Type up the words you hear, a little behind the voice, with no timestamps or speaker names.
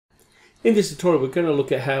In this tutorial, we're going to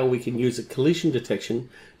look at how we can use a collision detection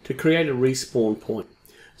to create a respawn point.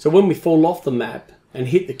 So when we fall off the map and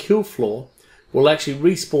hit the kill floor, we'll actually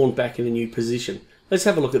respawn back in a new position. Let's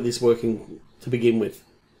have a look at this working to begin with.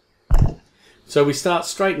 So we start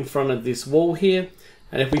straight in front of this wall here,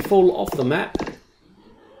 and if we fall off the map,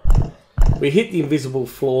 we hit the invisible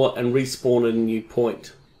floor and respawn at a new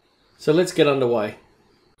point. So let's get underway.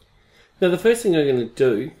 Now the first thing I'm going to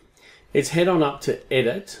do is head on up to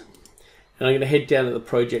Edit, and I'm going to head down to the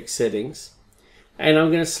project settings, and I'm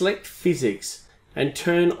going to select physics and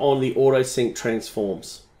turn on the auto sync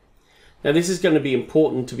transforms. Now this is going to be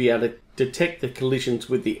important to be able to detect the collisions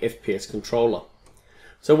with the FPS controller.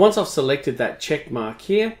 So once I've selected that check mark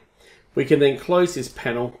here, we can then close this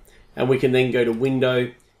panel and we can then go to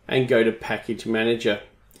Window and go to Package Manager.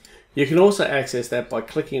 You can also access that by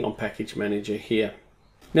clicking on Package Manager here.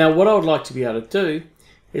 Now what I would like to be able to do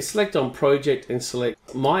is select on Project and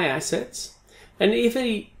select My Assets, and if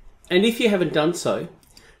you haven't done so,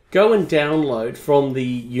 go and download from the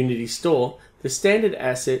Unity store the standard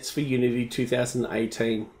assets for Unity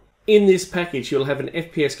 2018. In this package you'll have an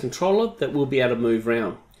FPS controller that will be able to move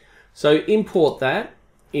around. So import that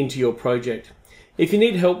into your project. If you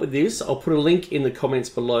need help with this, I'll put a link in the comments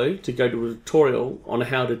below to go to a tutorial on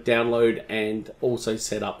how to download and also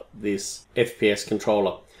set up this FPS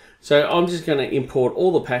controller. So I'm just going to import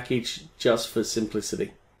all the package just for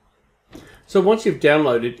simplicity. So once you've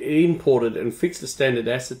downloaded, imported and fixed the standard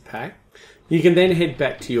asset pack, you can then head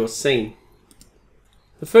back to your scene.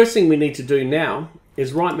 The first thing we need to do now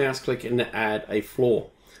is right mouse click and add a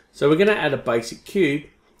floor. So we're going to add a basic cube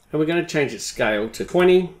and we're going to change its scale to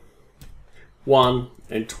 20, 1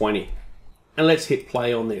 and 20. And let's hit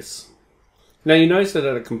play on this. Now you notice that I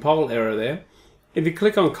had a compile error there. If you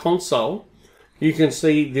click on console, you can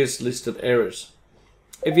see this list of errors.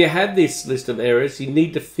 If you have this list of errors, you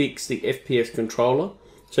need to fix the FPS controller.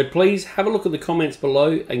 So please have a look at the comments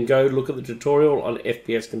below and go look at the tutorial on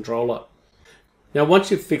FPS controller. Now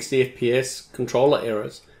once you've fixed the FPS controller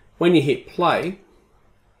errors, when you hit play,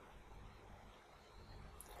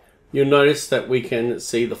 you'll notice that we can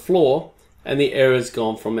see the floor and the errors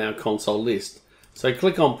gone from our console list. So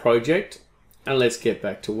click on Project and let's get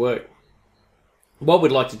back to work. What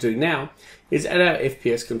we'd like to do now is add our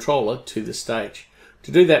FPS controller to the stage.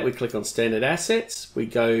 To do that, we click on Standard Assets, we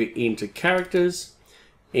go into Characters,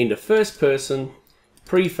 into First Person,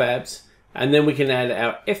 Prefabs, and then we can add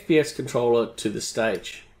our FPS controller to the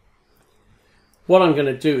stage. What I'm going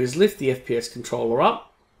to do is lift the FPS controller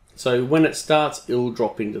up, so when it starts, it will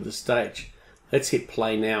drop into the stage. Let's hit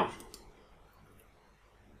play now.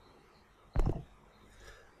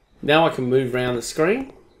 Now I can move around the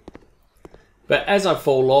screen. But as I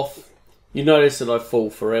fall off, you notice that I fall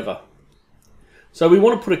forever. So we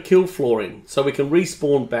want to put a kill floor in so we can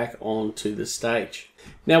respawn back onto the stage.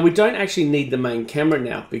 Now we don't actually need the main camera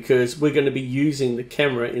now because we're going to be using the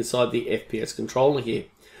camera inside the FPS controller here.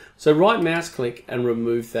 So right mouse click and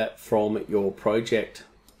remove that from your project.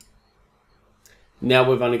 Now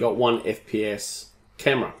we've only got one FPS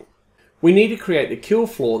camera. We need to create the kill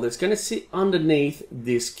floor that's going to sit underneath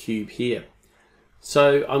this cube here.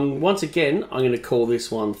 So once again, I'm going to call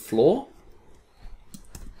this one floor.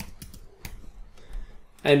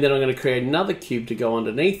 And then I'm going to create another cube to go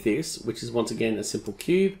underneath this, which is once again a simple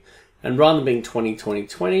cube. And rather than being 20, 20,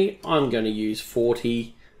 20, I'm going to use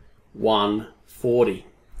 40, 1, 40.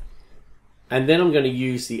 And then I'm going to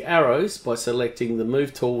use the arrows by selecting the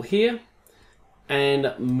move tool here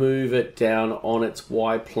and move it down on its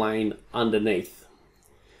Y plane underneath.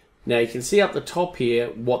 Now you can see up the top here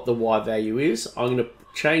what the Y value is. I'm going to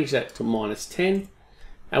change that to -10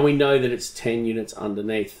 and we know that it's 10 units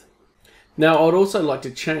underneath. Now I would also like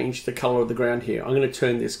to change the color of the ground here. I'm going to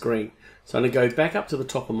turn this green. So I'm going to go back up to the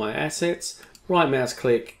top of my assets, right mouse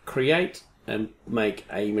click, create and make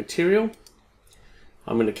a material.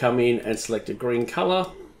 I'm going to come in and select a green color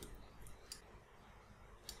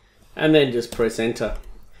and then just press enter.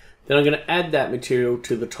 Then I'm going to add that material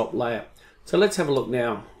to the top layer. So let's have a look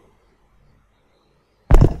now.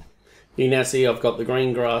 You now see I've got the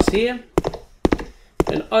green grass here,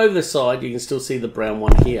 and over the side you can still see the brown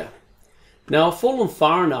one here. Now I've fallen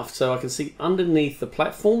far enough so I can see underneath the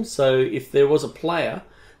platform, so if there was a player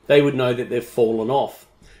they would know that they've fallen off.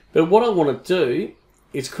 But what I want to do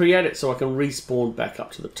is create it so I can respawn back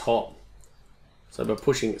up to the top. So by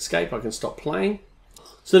pushing escape I can stop playing.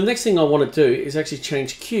 So the next thing I want to do is actually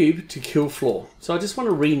change cube to kill floor. So I just want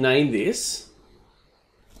to rename this.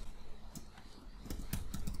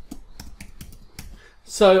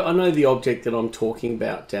 So I know the object that I'm talking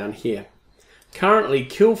about down here. Currently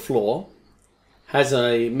kill floor has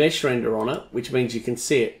a mesh render on it, which means you can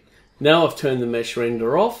see it. Now I've turned the mesh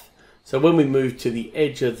render off, so when we move to the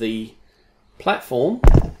edge of the platform,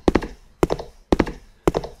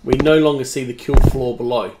 we no longer see the kill floor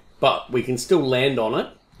below, but we can still land on it,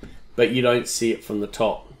 but you don't see it from the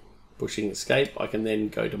top. Pushing escape, I can then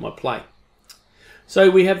go to my play. So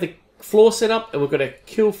we have the floor set up and we've got a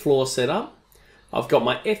kill floor set up. I've got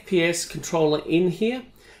my FPS controller in here,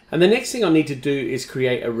 and the next thing I need to do is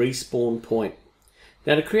create a respawn point.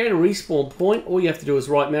 Now to create a respawn point, all you have to do is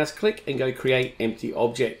right mouse click and go create empty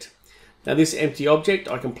object. Now this empty object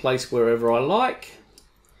I can place wherever I like,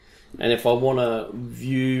 and if I want to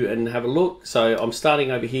view and have a look, so I'm starting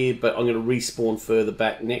over here, but I'm going to respawn further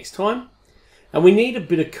back next time. And we need a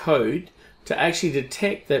bit of code to actually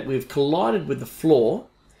detect that we've collided with the floor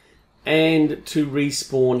and to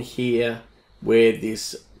respawn here where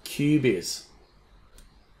this cube is.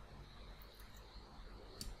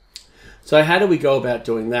 So how do we go about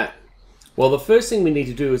doing that? Well, the first thing we need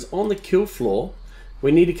to do is on the kill floor,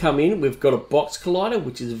 we need to come in, we've got a box collider,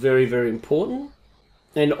 which is very, very important.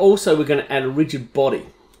 And also we're going to add a rigid body.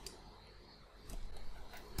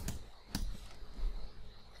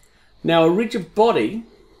 Now a rigid body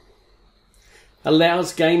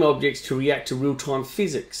allows game objects to react to real-time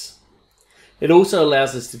physics. It also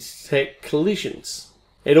allows us to detect collisions.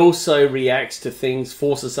 It also reacts to things,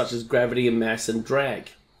 forces such as gravity and mass and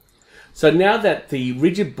drag. So now that the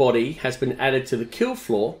rigid body has been added to the kill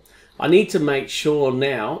floor, I need to make sure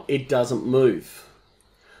now it doesn't move.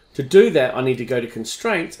 To do that, I need to go to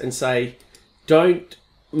constraints and say, don't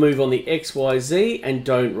move on the X, Y, Z, and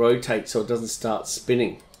don't rotate so it doesn't start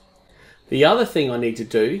spinning. The other thing I need to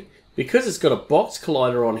do, because it's got a box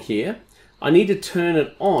collider on here, I need to turn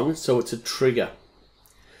it on so it's a trigger.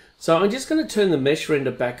 So I'm just going to turn the mesh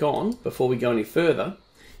render back on before we go any further,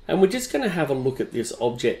 and we're just going to have a look at this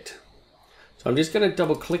object. So I'm just going to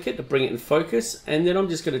double click it to bring it in focus, and then I'm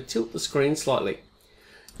just going to tilt the screen slightly.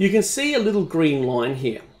 You can see a little green line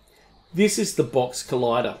here. This is the box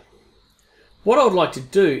collider. What I would like to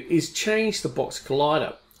do is change the box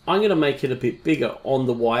collider. I'm going to make it a bit bigger on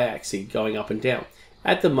the y-axis going up and down.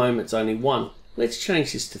 At the moment it's only 1. Let's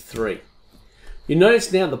change this to 3. You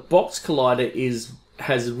notice now the box collider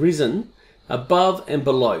has risen above and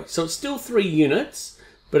below. So it's still 3 units,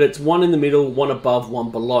 but it's 1 in the middle, 1 above,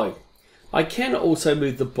 1 below. I can also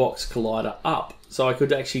move the box collider up. So I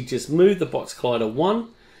could actually just move the box collider 1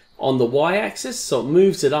 on the y-axis, so it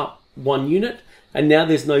moves it up 1 unit, and now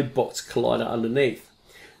there's no box collider underneath.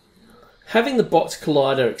 Having the box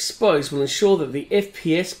collider exposed will ensure that the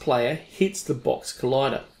FPS player hits the box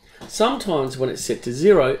collider. Sometimes when it's set to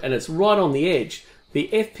 0 and it's right on the edge, the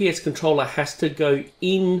FPS controller has to go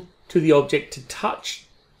in to the object to touch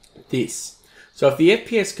this. So if the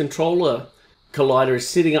FPS controller collider is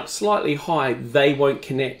sitting up slightly high, they won't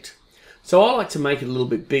connect. So I like to make it a little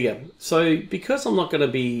bit bigger. So because I'm not going to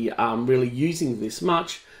be really using this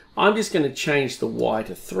much, I'm just going to change the Y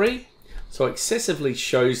to 3. So it excessively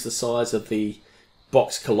shows the size of the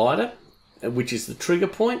box collider, which is the trigger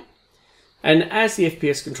point. And as the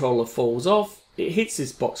FPS controller falls off, it hits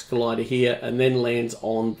this box collider here and then lands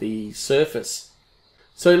on the surface.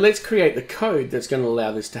 So let's create the code that's going to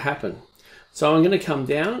allow this to happen. So I'm going to come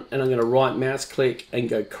down and I'm going to right mouse click and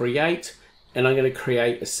go create, and I'm going to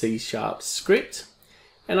create a C# script,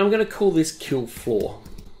 and I'm going to call this kill floor.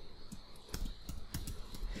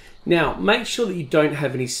 Now make sure that you don't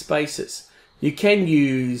have any spaces. You can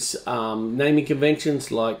use naming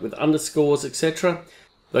conventions like with underscores, etc.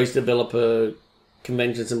 Those developer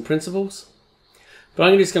conventions and principles. But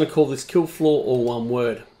I'm just going to call this kill floor, all one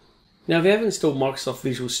word. Now if you haven't installed Microsoft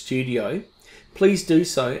Visual Studio, please do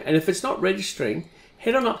so, and if it's not registering,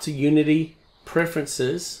 head on up to Unity,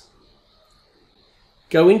 Preferences,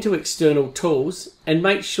 go into External Tools, and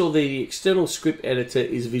make sure the external script editor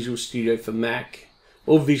is Visual Studio for Mac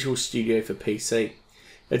or Visual Studio for PC.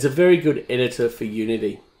 It's a very good editor for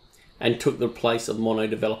Unity and took the place of Mono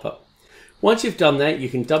Developer. Once you've done that, you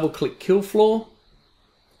can double click Kill Floor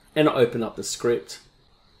and open up the script.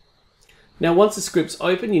 Now once the script's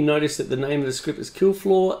open, you notice that the name of the script is Kill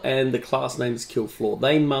Floor and the class name is Kill Floor.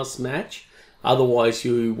 They must match, otherwise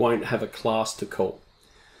you won't have a class to call.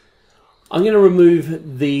 I'm going to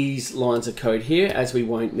remove these lines of code here as we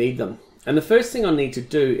won't need them. And the first thing I need to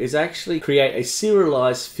do is actually create a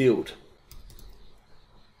serialized field.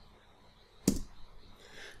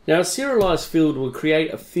 Now a serialized field will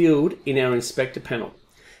create a field in our inspector panel.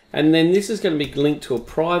 And then this is going to be linked to a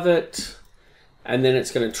private, and then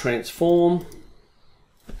it's going to transform.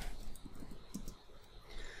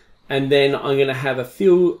 And then I'm going to have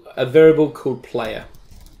a variable called player,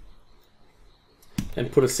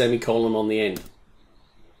 and put a semicolon on the end.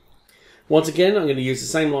 Once again, I'm going to use the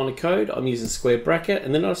same line of code. I'm using square bracket,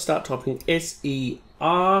 and then I start typing SER,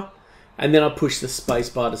 and then I push the space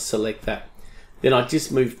bar to select that. Then I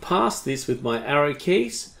just move past this with my arrow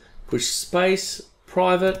keys, push space,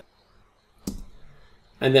 private,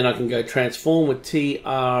 and then I can go transform with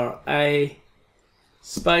TRA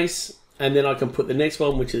space, and then I can put the next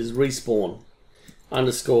one, which is respawn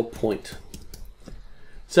underscore point.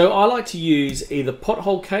 So I like to use either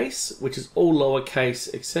pothole case, which is all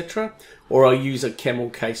lowercase, etc., or I use a camel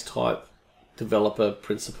case type developer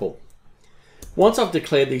principle. Once I've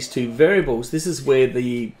declared these two variables, this is where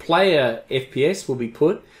the player FPS will be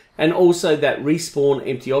put, and also that respawn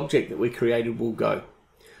empty object that we created will go.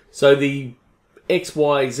 So the X,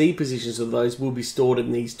 Y, Z positions of those will be stored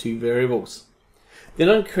in these two variables. Then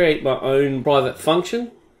I'll create my own private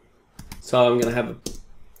function. So I'm going to have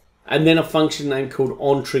and then a function name called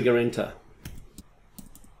onTriggerEnter.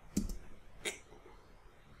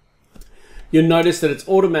 You'll notice that it's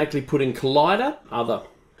automatically put in collider other.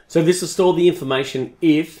 So this will store the information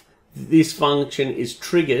if this function is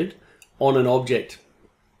triggered on an object.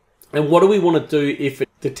 And what do we want to do if it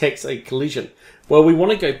detects a collision? Well, we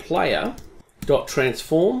want to go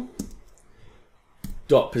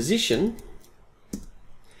player.transform.position,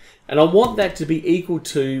 and I want that to be equal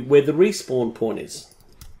to where the respawn point is.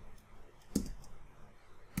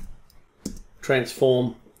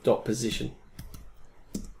 Transform.position.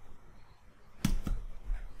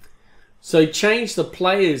 So change the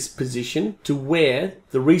player's position to where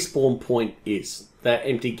the respawn point is, that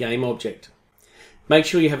empty game object. Make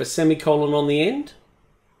sure you have a semicolon on the end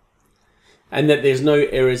and that there's no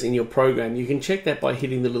errors in your program. You can check that by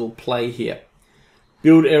hitting the little play here.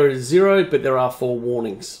 Build error is 0, but there are 4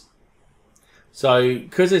 warnings. So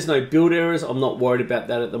because there's no build errors, I'm not worried about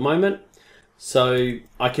that at the moment. So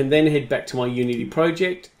I can then head back to my Unity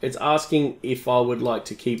project. It's asking if I would like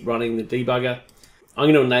to keep running the debugger.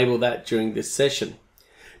 I'm going to enable that during this session.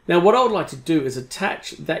 Now what I would like to do is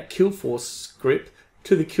attach that kill force script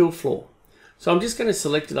to the kill floor. So I'm just going to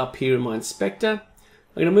select it up here in my inspector.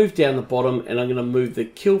 I'm going to move down the bottom and I'm going to move the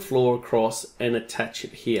kill floor across and attach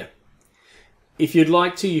it here. If you'd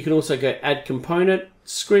like to, you can also go add component,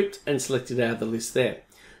 script, and select it out of the list there.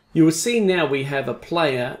 You will see now we have a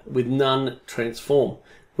player with none transform.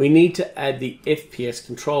 We need to add the FPS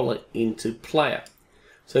controller into player.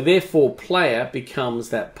 So therefore player becomes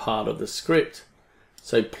that part of the script.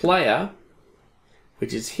 So player,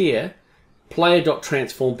 which is here,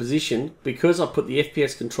 player.transform position, because I put the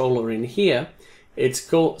FPS controller in here, it's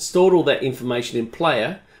stored all that information in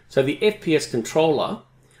player. So the FPS controller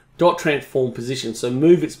dot transform position, so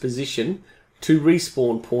move its position to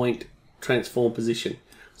respawn point transform position.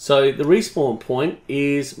 So the respawn point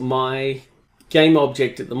is my game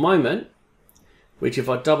object at the moment, which if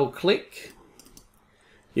I double click,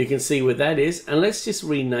 you can see where that is. And let's just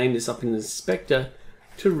rename this up in the inspector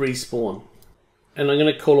to respawn. And I'm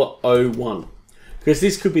going to call it O1 because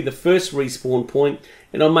this could be the first respawn point,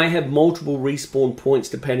 and I may have multiple respawn points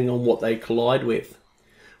depending on what they collide with.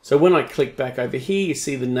 So when I click back over here, you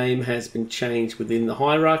see the name has been changed within the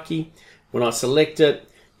hierarchy. When I select it,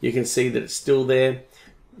 you can see that it's still there.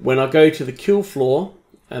 When I go to the kill floor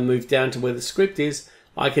and move down to where the script is,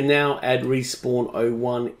 I can now add respawn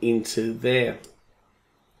O1 into there.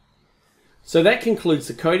 So that concludes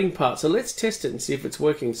the coding part. So let's test it and see if it's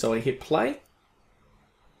working. So I hit play.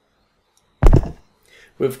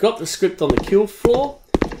 We've got the script on the kill floor.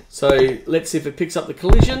 So let's see if it picks up the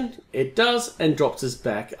collision. It does, and drops us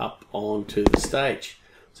back up onto the stage.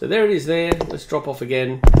 So there it is there. Let's drop off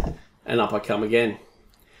again and up I come again.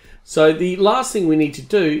 So the last thing we need to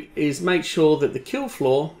do is make sure that the kill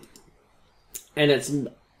floor and its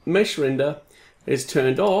mesh render is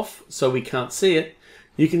turned off so we can't see it.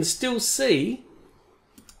 You can still see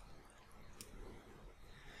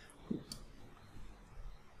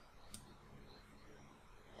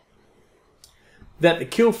that the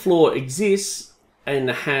kill floor exists and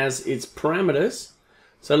has its parameters.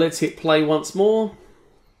 So let's hit play once more.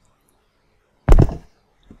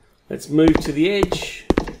 Let's move to the edge.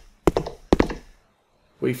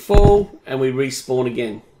 We fall and we respawn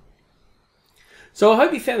again. So I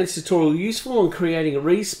hope you found this tutorial useful on creating a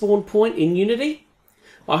respawn point in Unity.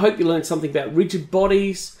 I hope you learned something about rigid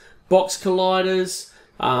bodies, box colliders,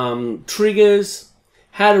 triggers,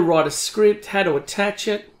 how to write a script, how to attach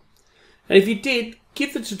it. And if you did,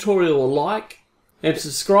 give the tutorial a like and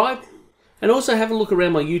subscribe. And also have a look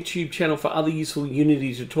around my YouTube channel for other useful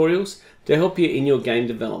Unity tutorials to help you in your game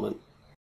development.